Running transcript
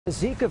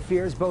Zika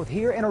fears both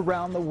here and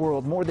around the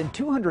world. More than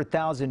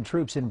 200,000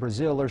 troops in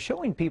Brazil are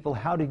showing people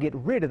how to get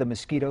rid of the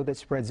mosquito that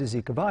spreads the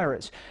Zika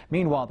virus.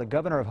 Meanwhile, the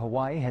governor of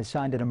Hawaii has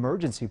signed an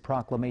emergency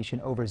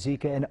proclamation over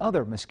Zika and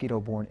other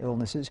mosquito-borne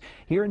illnesses.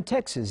 Here in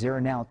Texas, there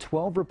are now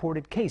 12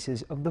 reported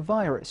cases of the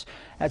virus.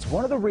 That's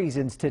one of the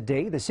reasons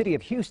today the city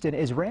of Houston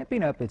is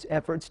ramping up its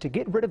efforts to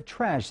get rid of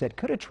trash that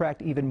could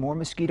attract even more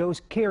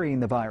mosquitoes carrying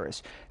the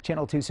virus.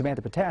 Channel 2's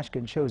Samantha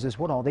Patashkin shows us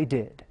what all they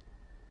did.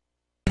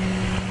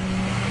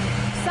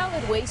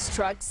 Solid waste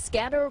trucks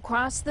scatter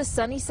across the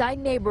Sunnyside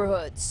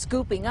neighborhood,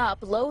 scooping up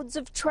loads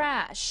of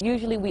trash.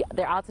 Usually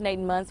they're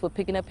alternating months with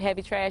picking up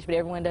heavy trash, but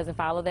everyone doesn't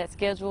follow that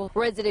schedule.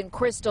 Resident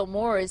Crystal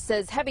Morris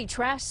says heavy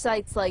trash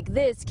sites like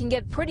this can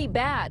get pretty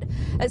bad,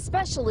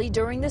 especially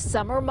during the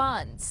summer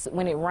months.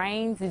 When it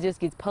rains, it just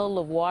gets puddle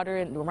of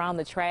water around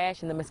the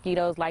trash, and the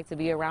mosquitoes like to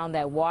be around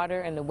that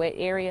water and the wet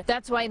area.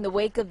 That's why in the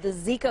wake of the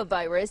Zika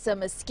virus, a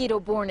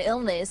mosquito-borne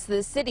illness,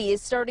 the city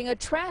is starting a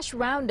trash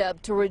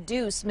roundup to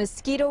reduce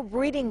mosquito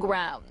breeding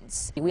grounds.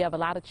 We have a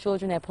lot of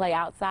children that play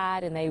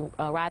outside and they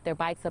ride their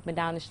bikes up and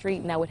down the street,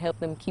 and that would help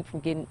them keep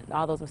from getting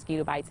all those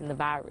mosquito bites and the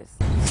virus.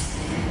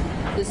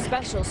 The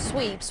special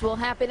sweeps will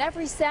happen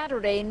every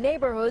Saturday in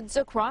neighborhoods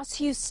across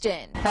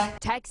Houston.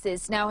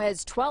 Texas now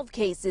has 12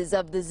 cases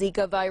of the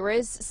Zika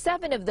virus.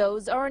 7 of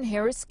those are in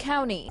Harris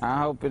County.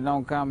 I hope it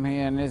don't come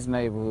here in this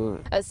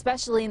neighborhood.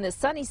 Especially in the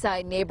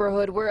Sunnyside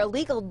neighborhood where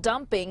illegal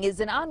dumping is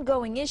an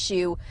ongoing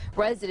issue.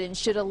 Residents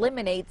should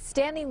eliminate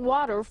standing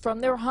water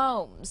from their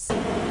homes.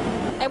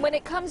 And when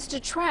it comes to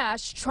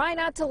trash, try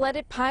not to let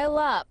it pile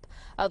up.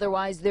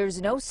 Otherwise,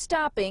 there's no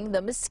stopping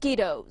the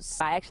mosquitoes.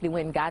 I actually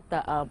went and got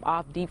the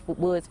off deep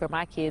woods for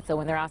my kids, so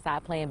when they're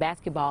outside playing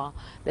basketball,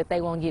 that they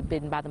won't get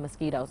bitten by the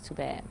mosquitoes too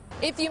bad.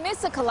 If you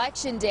miss a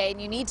collection day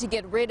and you need to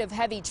get rid of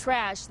heavy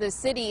trash, the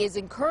city is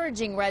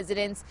encouraging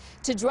residents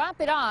to drop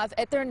it off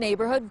at their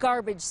neighborhood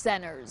garbage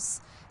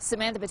centers.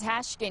 Samantha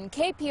Patashkin,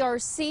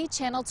 KPRC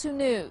Channel 2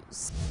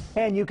 News.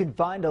 And you can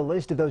find a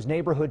list of those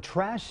neighborhood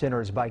trash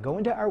centers by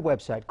going to our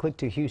website,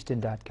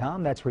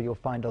 click2houston.com. That's where you'll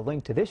find a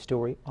link to this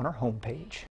story on our homepage.